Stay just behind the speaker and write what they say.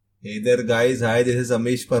Hey there guys, hi, this is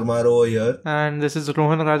Amish Parmar over here. And this is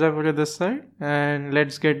Rohan Rajapuri this side, and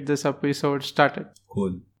let's get this episode started.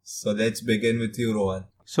 Cool. So let's begin with you, Rohan.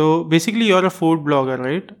 So basically, you're a food blogger,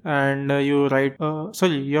 right? And you write.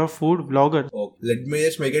 You're a food vlogger. Oh, let me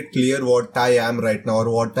just make it clear what I am right now,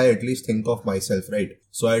 or what I at least think of myself, right?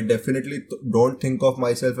 So I definitely don't think of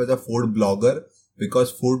myself as a food blogger,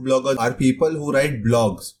 because food bloggers are people who write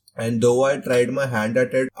blogs. And though I tried my hand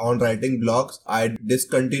at it on writing blogs, I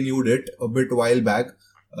discontinued it a bit while back.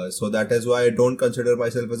 So that is why I don't consider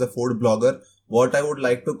myself as a food blogger. What I would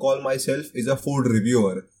like to call myself is a food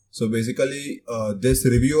reviewer. So basically, this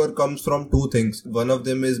reviewer comes from two things. One of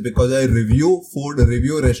them is because I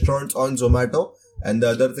review restaurants on Zomato. And the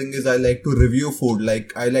other thing is I like to review food.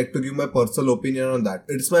 Like, I like to give my personal opinion on that.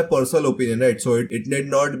 It's my personal opinion, right? So it need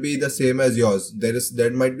not be the same as yours.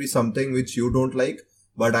 There might be something which you don't like,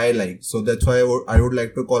 but I like. So that's why I would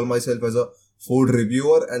like to call myself as a food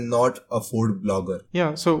reviewer and not a food blogger.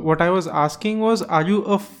 Yeah. So what I was asking was, are you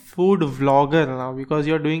a food vlogger now? Because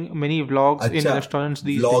you're doing many vlogs in restaurants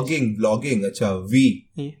these days. Vlogging. Acha, we.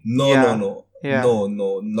 No. Yeah.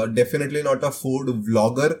 No. Not definitely not a food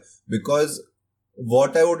vlogger, because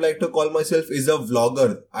what I would like to call myself is a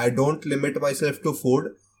vlogger. I don't limit myself to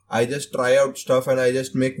food. I just try out stuff and I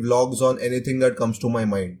just make vlogs on anything that comes to my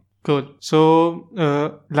mind. Cool. So,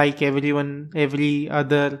 like every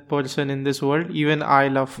other person in this world, even I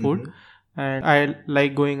love food. And I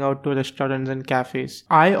like going out to restaurants and cafes.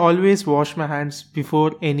 I always wash my hands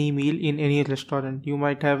before any meal in any restaurant. You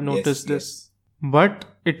might have noticed this. But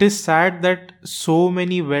it is sad that so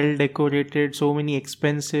many well decorated, so many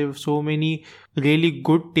expensive, so many really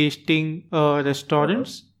good tasting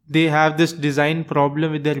restaurants, they have this design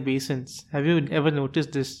problem with their basins. Have you ever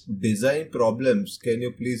noticed this? Design problems? Can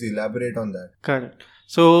you please elaborate on that? Correct.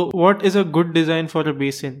 So what is a good design for a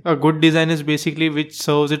basin? A good design is basically which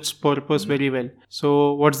serves its purpose very well.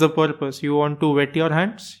 So what's the purpose? You want to wet your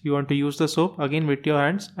hands, you want to use the soap, again wet your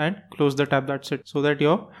hands and close the tap, that's it. So that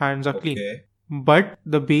your hands are clean. But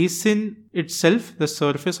the basin itself, the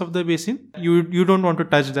surface of the basin, you don't want to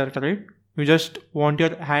touch that, right? You just want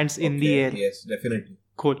your hands in the air. Yes, definitely.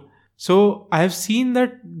 Cool. So I have seen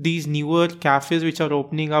that these newer cafes which are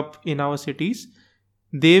opening up in our cities,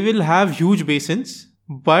 they will have huge basins,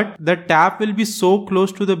 but the tap will be so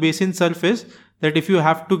close to the basin surface that if you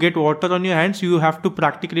have to get water on your hands, you have to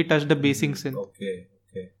practically touch the basin. Okay.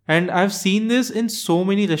 And I've seen this in so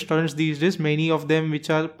many restaurants these days, many of them which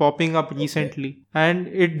are popping up recently. And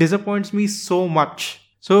it disappoints me so much.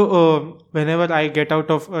 So whenever I get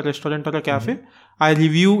out of a restaurant or a cafe, I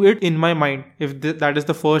review it in my mind if that is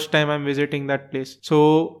the first time I'm visiting that place.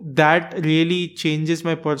 So that really changes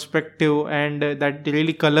my perspective and that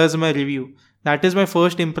really colors my review. That is my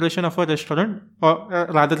first impression of a restaurant, or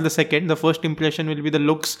rather the second. The first impression will be the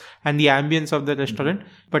looks and the ambience of the restaurant.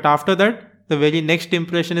 But after that, the very next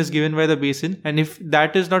impression is given by the basin. And if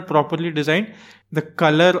that is not properly designed, the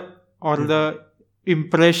color or the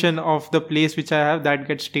impression of the place which I have, that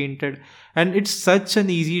gets tainted. And it's such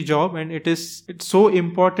an easy job, and it's so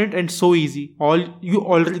important and so easy.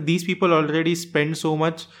 These people already spend so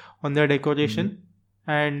much on their decoration,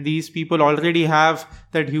 and these people already have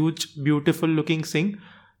that huge beautiful looking sink.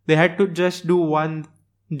 They had to just do one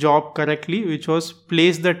job correctly, which was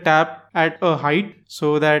place the tap at a height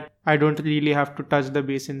so that I don't really have to touch the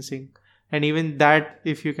basin sink. And even that,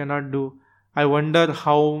 if you cannot do, I wonder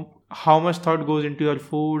how much thought goes into your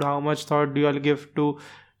food, how much thought do you all give to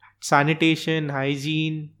sanitation,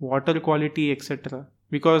 hygiene, water quality, etc.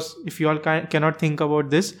 Because if you all cannot think about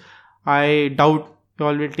this, I doubt you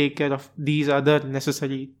all will take care of these other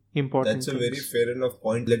necessary important things. That's a things. very fair enough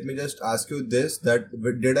point. Let me just ask you this, that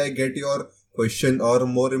did I get your question, or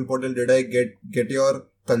more important, did I get your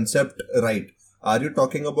concept right? Are you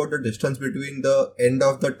talking about the distance between the end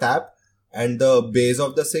of the tap and the base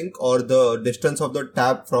of the sink, or the distance of the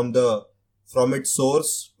tap from its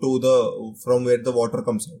source to from where the water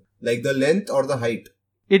comes out, like the length or the height?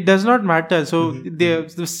 It does not matter. So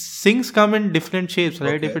the sinks come in different shapes,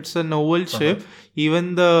 right? Okay. If it's an oval shape,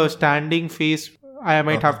 even the standing face, I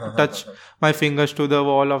might have to touch my fingers to the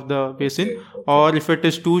wall of the basin. Okay. Or if it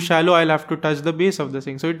is too shallow, I'll have to touch the base of the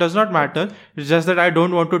sink. So it does not matter. It's just that I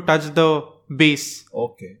don't want to touch the base.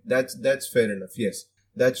 Okay. That's fair enough. Yes.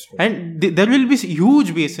 That's true. And there will be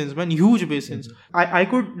huge basins, man. Huge basins. I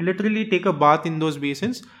could literally take a bath in those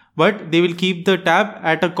basins, but they will keep the tap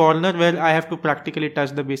at a corner where I have to practically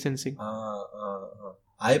touch the basin sink.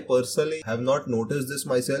 I personally have not noticed this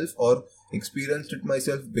myself or experienced it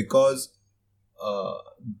myself, because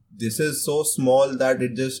this is so small that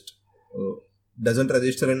it just doesn't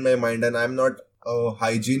register in my mind, and I'm not a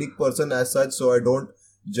hygienic person as such, so I don't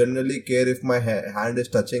generally care if my hand is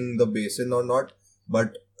touching the basin or not,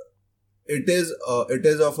 but it is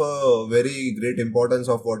of a very great importance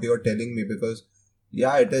of what you are telling me, because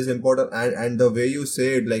yeah, it is important, and the way you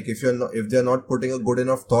say it, like if they're not putting a good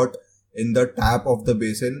enough thought in the tap of the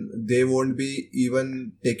basin, they won't be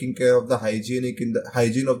even taking care of the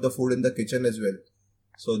hygiene of the food in the kitchen as well.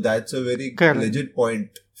 So that's a very legit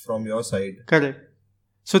point from your side. Correct.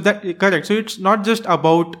 So it's not just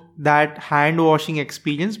about that hand washing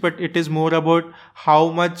experience, but it is more about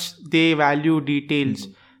how much they value details.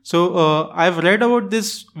 Mm-hmm. So I've read about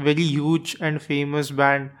this very huge and famous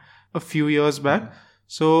band a few years back. Mm-hmm.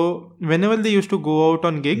 So whenever they used to go out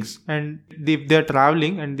on gigs, and if they're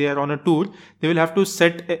traveling and they are on a tour, they will have to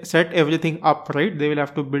set everything up, right? They will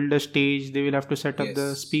have to build a stage, they will have to set up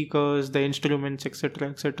the speakers, the instruments, etc.,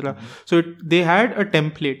 etc. Mm-hmm. So they had a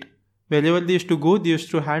template. Wherever they used to go, they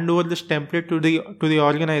used to hand over this template to the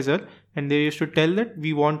organizer, and they used to tell that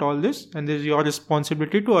we want all this, and this is your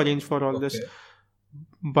responsibility to arrange for all this.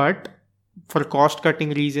 But for cost cutting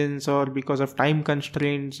reasons, or because of time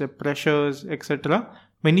constraints, pressures, etc.,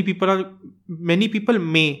 many people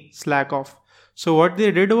may slack off. So what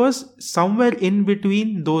they did was, somewhere in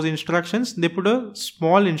between those instructions, they put a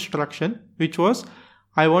small instruction, which was,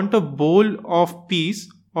 I want a bowl of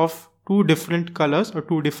peas of 2 different colors or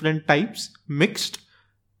 2 different types mixed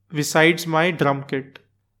besides my drum kit.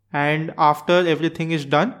 And after everything is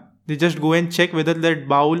done, they just go and check whether that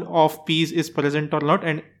bowl of peas is present or not,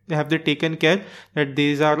 and have they taken care that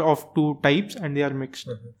these are of 2 types and they are mixed.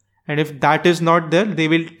 Mm-hmm. And if that is not there, they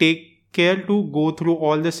will take care to go through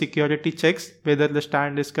all the security checks, whether the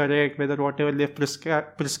stand is correct, whether whatever they've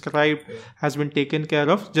prescribed has been taken care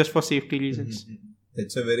of, just for safety reasons. Mm-hmm.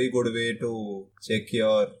 It's a very good way to check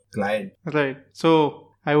your client. Right.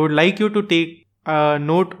 So I would like you to take a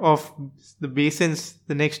note of the basins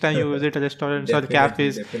the next time you visit restaurants or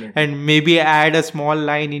cafes, and maybe add a small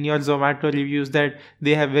line in your Zomato reviews that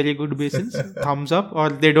they have very good basins, thumbs up, or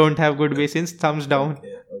they don't have good basins, thumbs down.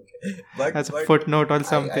 Okay. But as a footnote or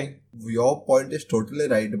something. Your point is totally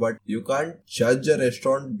right, but you can't judge a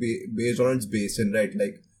restaurant based on its basin, right?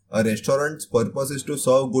 Like, a restaurant's purpose is to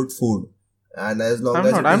serve good food. And as long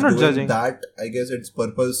as it is doing judging that, I guess its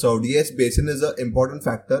purpose served. Yes, basin is an important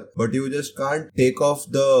factor, but you just can't take off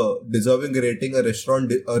the deserving rating a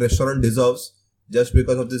restaurant deserves just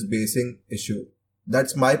because of this basin issue.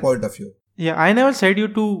 That's my point of view. Yeah, I never said you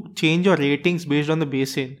to change your ratings based on the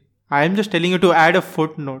basin. I am just telling you to add a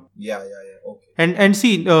footnote. Yeah. Okay. And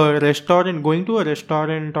see, going to a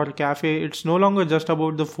restaurant or cafe, it's no longer just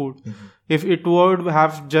about the food. Mm-hmm. If it would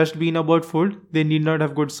have just been about food, they need not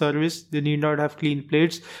have good service, they need not have clean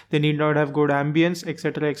plates, they need not have good ambience,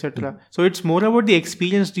 etc., etc. Mm-hmm. So it's more about the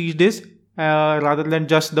experience these days rather than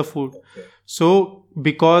just the food. Okay. So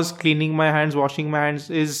because cleaning my hands, washing my hands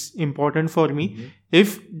is important for me, mm-hmm.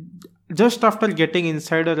 If just after getting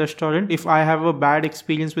inside a restaurant, if I have a bad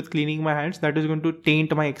experience with cleaning my hands, that is going to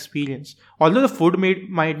taint my experience. Although the food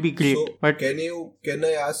might be great, but can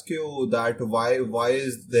I ask you that why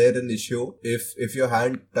is there an issue if your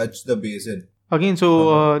hand touched the basin? Again,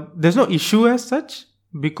 so there's no issue as such,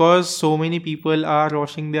 because so many people are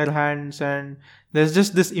washing their hands, and there's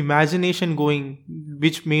just this imagination going,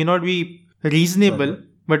 which may not be reasonable.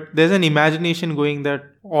 But there's an imagination going that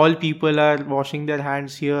all people are washing their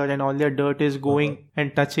hands here and all their dirt is going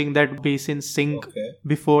and touching that basin sink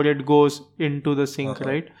before it goes into the sink,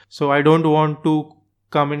 right? So I don't want to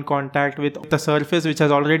come in contact with the surface which has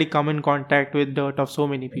already come in contact with dirt of so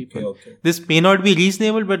many people. Okay. This may not be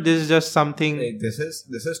reasonable, but this is just something. This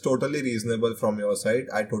is totally reasonable from your side.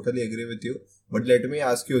 I totally agree with you. But let me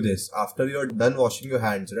ask you this. After you're done washing your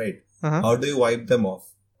hands, right? How do you wipe them off?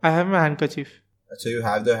 I have my handkerchief. So you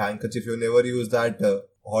have the handkerchief. You never use that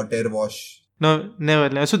hot air wash? No,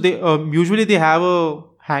 never. So they usually they have a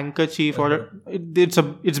handkerchief or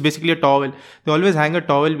it's basically a towel. They always hang a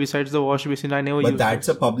towel besides the wash basin. I never use. But that's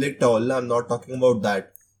a public towel. I'm not talking about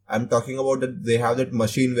that. I'm talking about that they have that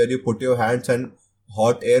machine where you put your hands and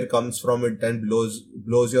hot air comes from it and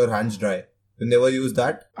blows your hands dry. You never use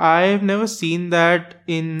that? I've never seen that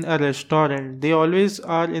in a restaurant. They always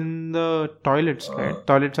are in the toilets, right?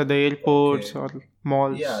 Toilets at the airports or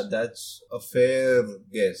malls. Yeah, that's a fair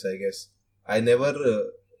guess, I guess. I never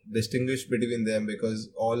distinguish between them because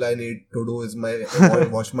all I need to do is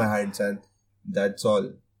wash my hands and that's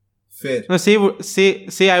all. Fair. No,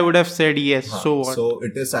 say I would have said yes. So what? So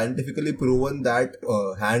it is scientifically proven that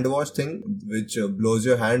hand wash thing, which blows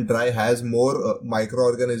your hand dry, has more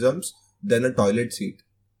microorganisms than a toilet seat.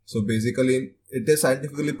 So basically, it is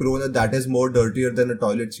scientifically proven that is more dirtier than a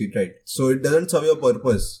toilet seat, right? So it doesn't serve your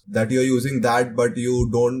purpose that you're using that, but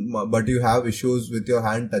you have issues with your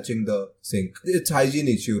hand touching the sink. It's hygiene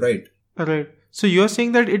issue, right? Right. So you're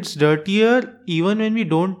saying that it's dirtier even when we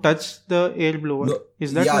don't touch the air blower. No,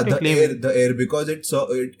 Is that what you're claiming? the air, because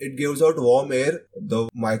it gives out warm air. The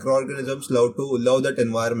microorganisms love that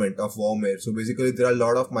environment of warm air. So basically, there are a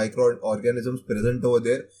lot of microorganisms present over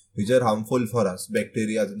there which are harmful for us,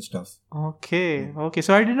 bacteria and stuff. Okay.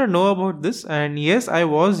 So I did not know about this, and yes, I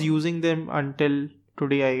was using them until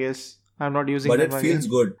today, I guess. I'm not using But them it feels again.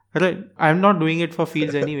 good. Right. I'm not doing it for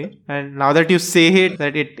feels anyway. And now that you say it,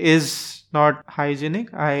 that it is not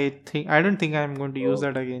hygienic, I don't think I'm going to use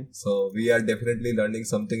that again. So we are definitely learning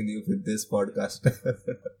something new with this podcast.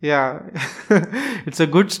 Yeah. It's a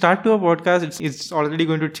good start to a podcast. It's already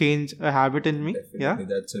going to change a habit in me. Definitely, Yeah.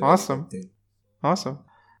 that's a very Awesome. good thing. Awesome.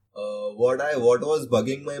 What was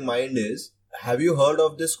bugging my mind is, have you heard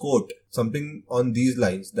of this quote? Something on these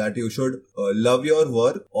lines, that you should love your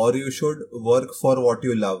work or you should work for what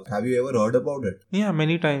you love. Have you ever heard about it? Yeah,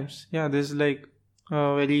 many times. Yeah, this is like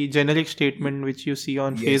a very generic statement which you see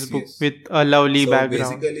on Yes, Facebook yes. with a lovely So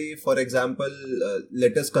background. basically, for example,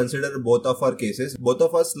 let us consider both of our cases. Both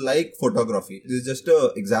of us like photography. This is just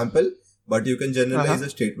an example, but you can generalize the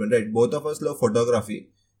statement, right? Both of us love photography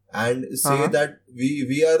and say that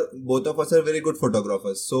we are, both of us are very good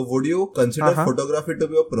photographers. So would you consider photography to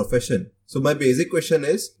be a profession? So my basic question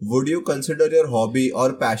is, would you consider your hobby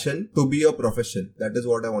or passion to be a profession? That is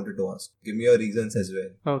what I wanted to ask. Give me your reasons as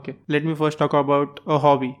well. Okay, let me first talk about a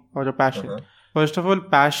hobby or a passion. First of all,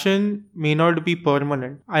 passion may not be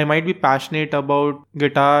permanent. I might be passionate about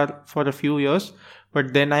guitar for a few years,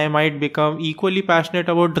 but then I might become equally passionate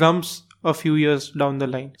about drums a few years down the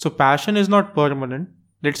line. So passion is not permanent.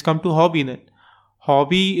 Let's come to hobby then.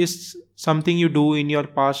 Hobby is something you do in your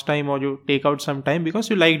pastime or you take out some time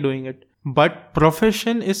because you like doing it. But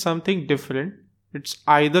profession is something different. It's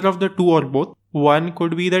either of the two or both. One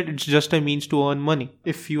could be that it's just a means to earn money.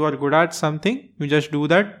 If you are good at something, you just do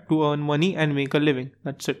that to earn money and make a living.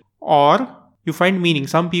 That's it. Or you find meaning.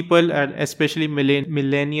 Some people, and especially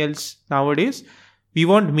millennials nowadays, we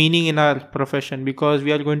want meaning in our profession because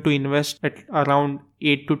we are going to invest at around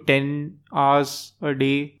 8 to 10 hours a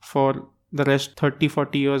day for the rest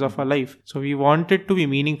 30-40 years of our life. So we want it to be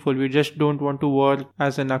meaningful. We just don't want to work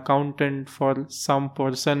as an accountant for some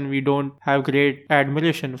person we don't have great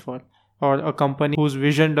admiration for, or a company whose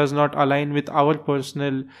vision does not align with our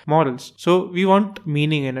personal morals. So we want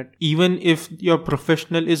meaning in it. Even if your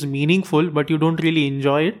professional is meaningful but you don't really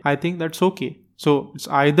enjoy it, I think that's okay. So it's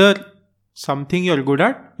either something you're good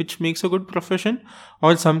at, which makes a good profession,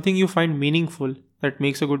 or something you find meaningful that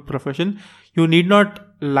makes a good profession. You need not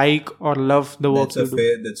like or love the work you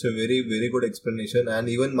do. That's a very, very good explanation. And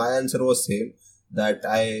even my answer was same, that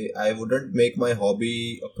I wouldn't make my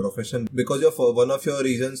hobby a profession because of one of your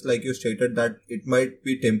reasons, like you stated, that it might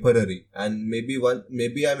be temporary, and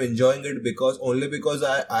maybe I'm enjoying it because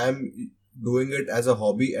I am doing it as a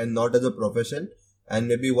hobby and not as a profession. And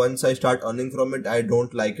maybe once I start earning from it, I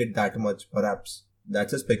don't like it that much, perhaps.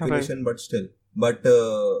 That's a speculation, but still. But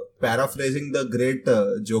paraphrasing the great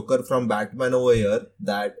Joker from Batman over here,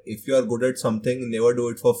 that if you are good at something, never do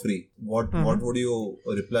it for free. What would you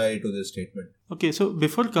reply to this statement? Okay, so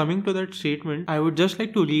before coming to that statement, I would just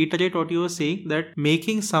like to reiterate what you were saying, that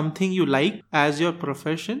making something you like as your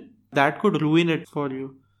profession, that could ruin it for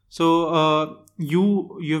you. So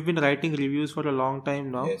you've been writing reviews for a long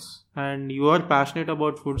time now, Yes. and you are passionate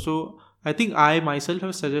about food. So I think I myself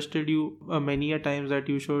have suggested you many a times that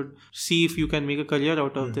you should see if you can make a career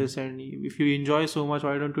out of this, and if you enjoy so much,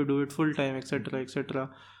 why don't you do it full time, etc., etc.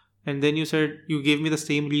 And then you said, you gave me the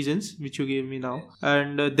same reasons which you gave me now. Yes.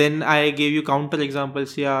 And then I gave you counter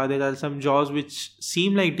examples. Yeah, there are some jobs which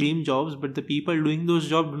seem like dream jobs, but the people doing those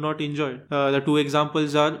jobs do not enjoy it. The two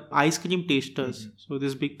examples are ice cream tasters. So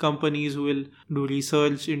these big companies who will do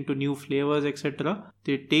research into new flavors, etc.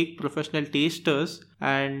 They take professional tasters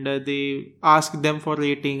and they ask them for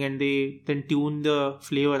rating, and they then tune the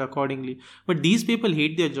flavor accordingly. But these people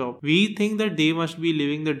hate their job. We think that they must be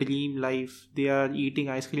living the dream life. They are eating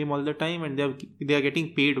ice cream all the time and they are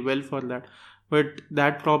getting paid well for that. But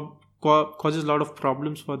that causes a lot of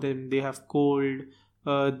problems for them. They have cold.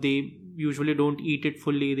 They usually don't eat it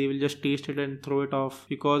fully. They will just taste it and throw it off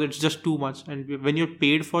because it's just too much. And when you're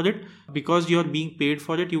paid for it, because you're being paid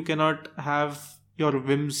for it, you cannot have your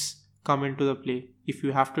whims come into the play. If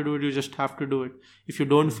you have to do it, you just have to do it. If you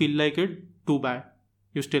don't feel like it, too bad.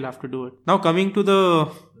 You still have to do it. Now coming to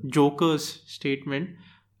the Joker's statement,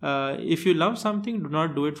 if you love something, do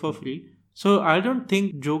not do it for free. So I don't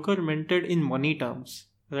think Joker meant it in money terms.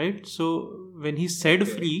 right? So when he said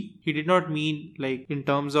Okay. free, he did not mean like in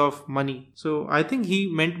terms of money. So I think he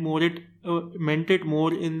meant it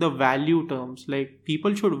more in the value terms. Like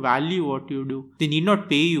people should value what you do. They need not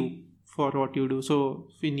pay you for what you do. So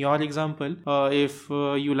in your example, if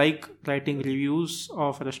you like writing reviews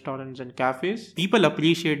of restaurants and cafes, people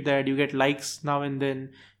appreciate that. You get likes now and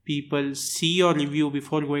then. People see your review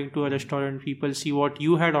before going to a restaurant. People see what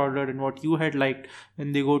you had ordered and what you had liked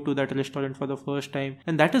when they go to that restaurant for the first time,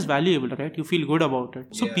 and that is valuable, right? You feel good about it.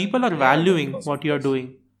 So Yeah, people are yeah, valuing of what you are course. doing.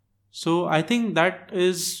 So I think that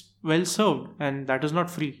is well served, and that is not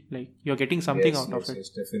free. Like you're getting something Yes, out of yes, it. yes,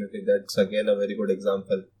 definitely. That's again a very good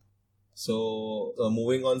example. So,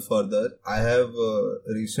 moving on further, I have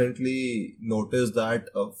recently noticed that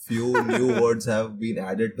a few new words have been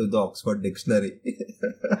added to the Oxford Dictionary.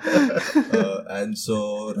 And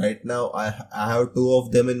so, right now, I have two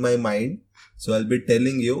of them in my mind. So, I'll be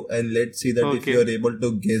telling you, and let's see that if Okay. you are able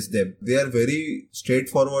to guess them. They are very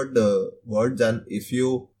straightforward words, and if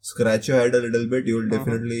you scratch your head a little bit, you will Uh-huh.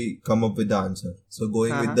 definitely come up with the answer. So,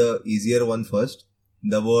 going with Uh-huh. the easier one first,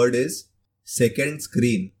 the word is second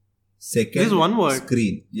screen. Second This is one word.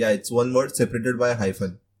 screen. Yeah, it's one word separated by a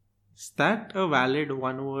hyphen. Is that a valid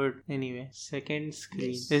one word anyway? Second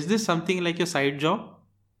screen. Yes. Is this something like your side job?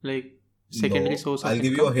 Like secondary No, source of I'll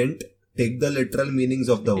give income? you a hint. Take the literal meanings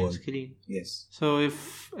of the Second word. screen. Yes. So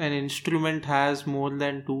if an instrument has more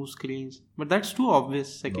than two screens, but that's too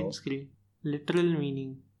obvious. Second No. screen. Literal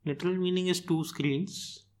meaning. Literal meaning is two screens.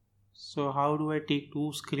 So how do I take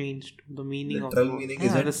two screens to the meaning of the Literal word? meaning Yeah,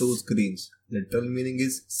 isn't that's- two screens. Literal meaning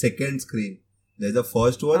is second screen. There's a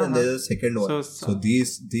first one and Uh-huh. there's a second one. So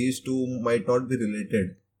these two might not be related.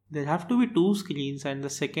 There have to be two screens, and the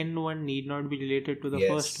second one need not be related to the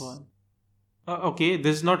Yes. first one. Okay,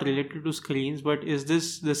 this is not related to screens, but is this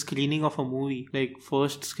the screening of a movie? Like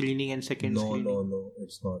first screening and second No, screening? no,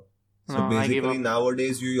 it's not. So No, I give basically, up.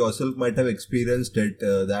 nowadays you yourself might have experienced it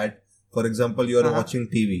that, for example, you are Uh-huh. watching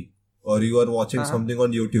TV or you are watching Uh-huh. something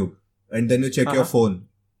on YouTube, and then you check your Uh-huh. phone.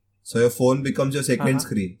 So your phone becomes your second Uh-huh.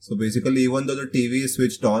 screen. So basically, even though the TV is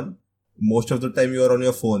switched on, most of the time you are on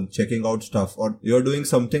your phone checking out stuff, or you're doing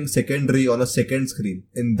something secondary on a second screen.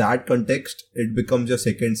 In that context, it becomes your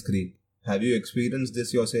second screen. Have you experienced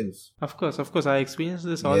this yourself? Of course, I experience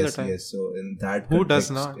this all Yes, the time. yes. So in that Who does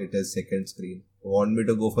context, not? it is second screen. Want me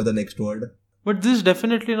to go for the next word? But this is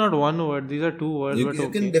definitely not one word. These are two words. You, but you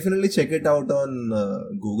okay. can definitely check it out on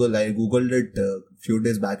Google. I googled it a few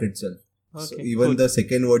days back itself. So Okay, even cool. the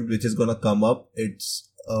second word which is gonna come up, it's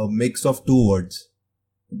a mix of two words.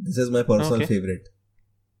 This is my personal Okay. favorite.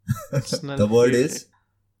 Personal The word favorite. is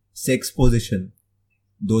sex position.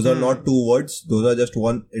 Those are not two words. Those are just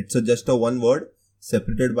one. It's just a one word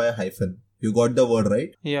separated by a hyphen. You got the word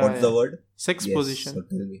right? Yeah, What's yeah. the word? Sex Yes, position. So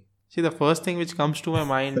tell me. See, the first thing which comes to my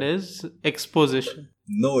mind is exposition.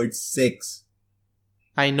 No, it's sex.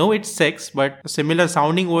 I know it's sex, but a similar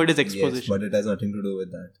sounding word is Yes, exposition. but it has nothing to do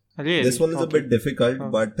with that. Really? This one is a Okay. bit difficult, Okay.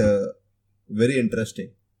 but very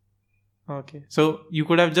interesting. Okay. So you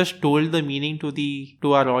could have just told the meaning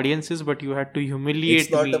to our audiences, but you had to humiliate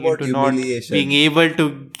It's not me about into not humiliation. being able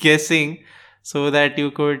to guessing, so that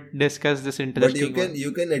you could discuss this But interesting one.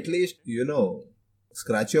 you can at least,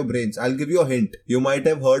 scratch your brains. I'll give you a hint. You might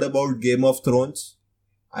have heard about Game of Thrones.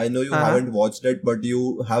 I know you Uh-huh. haven't watched it, but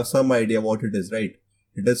you have some idea what it is, right?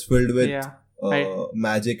 It is filled with Yeah.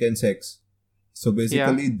 magic and sex. So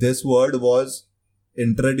basically, this word was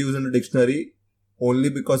introduced in the dictionary only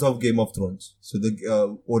because of Game of Thrones. So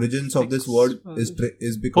the origins of this word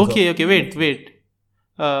is because Okay, of okay, wait.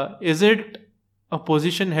 Is it a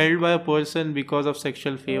position held by a person because of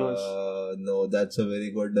sexual favors? No, that's a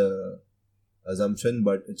very good assumption,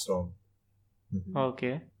 but it's wrong. Mhm.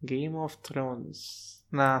 Okay. Game of Thrones.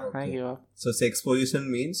 Nah, I Okay. give up. So sex position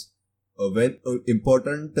means when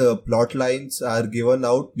important plot lines are given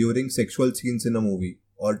out during sexual scenes in a movie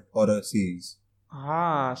or a series.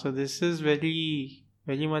 So this is very,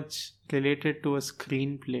 very much related to a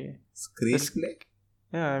screenplay. Screenplay?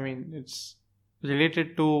 Yeah, I mean, it's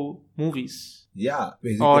related to movies. Yeah,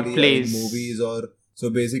 basically Or I mean, plays. movies or so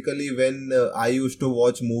basically when I used to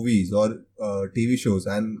watch movies or TV shows,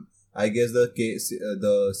 and I guess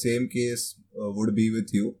the same case would be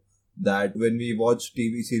with you, that when we watch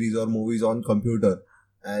TV series or movies on computer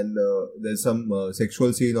and there's some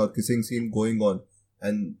sexual scene or kissing scene going on,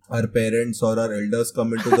 and our parents or our elders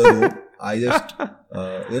come into the room, I just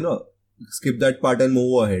skip that part and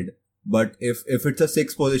move ahead. But if it's a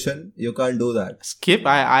sex position, you can't do that. Skip.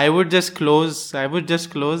 I would just close. I would just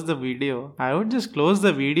close the video. I would just close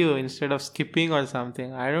the video instead of skipping or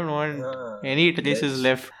something. I don't want any traces yes.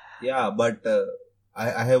 left. Yeah, but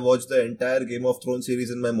I have watched the entire Game of Thrones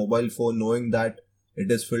series in my mobile phone, knowing that it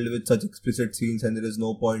is filled with such explicit scenes and there is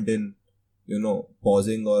no point in,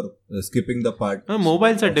 pausing or skipping the part. No,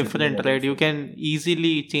 mobiles are Watch it in the different, mobile right? You phone. can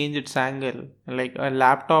easily change its angle. Like a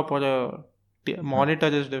laptop or a monitor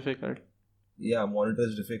is difficult. Yeah, monitor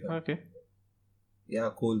is difficult. Okay. Yeah,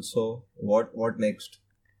 cool. So what next?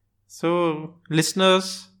 So,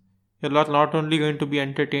 listeners, you're not only going to be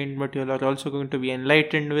entertained, but you're also going to be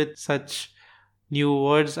enlightened with such new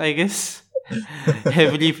words, I guess,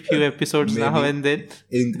 every few episodes now Maybe and then.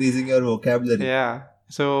 increasing your vocabulary. Yeah.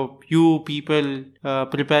 So, you people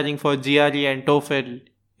preparing for GRE and TOEFL,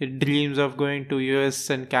 dreams of going to US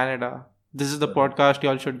and Canada, this is the podcast you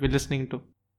all should be listening to.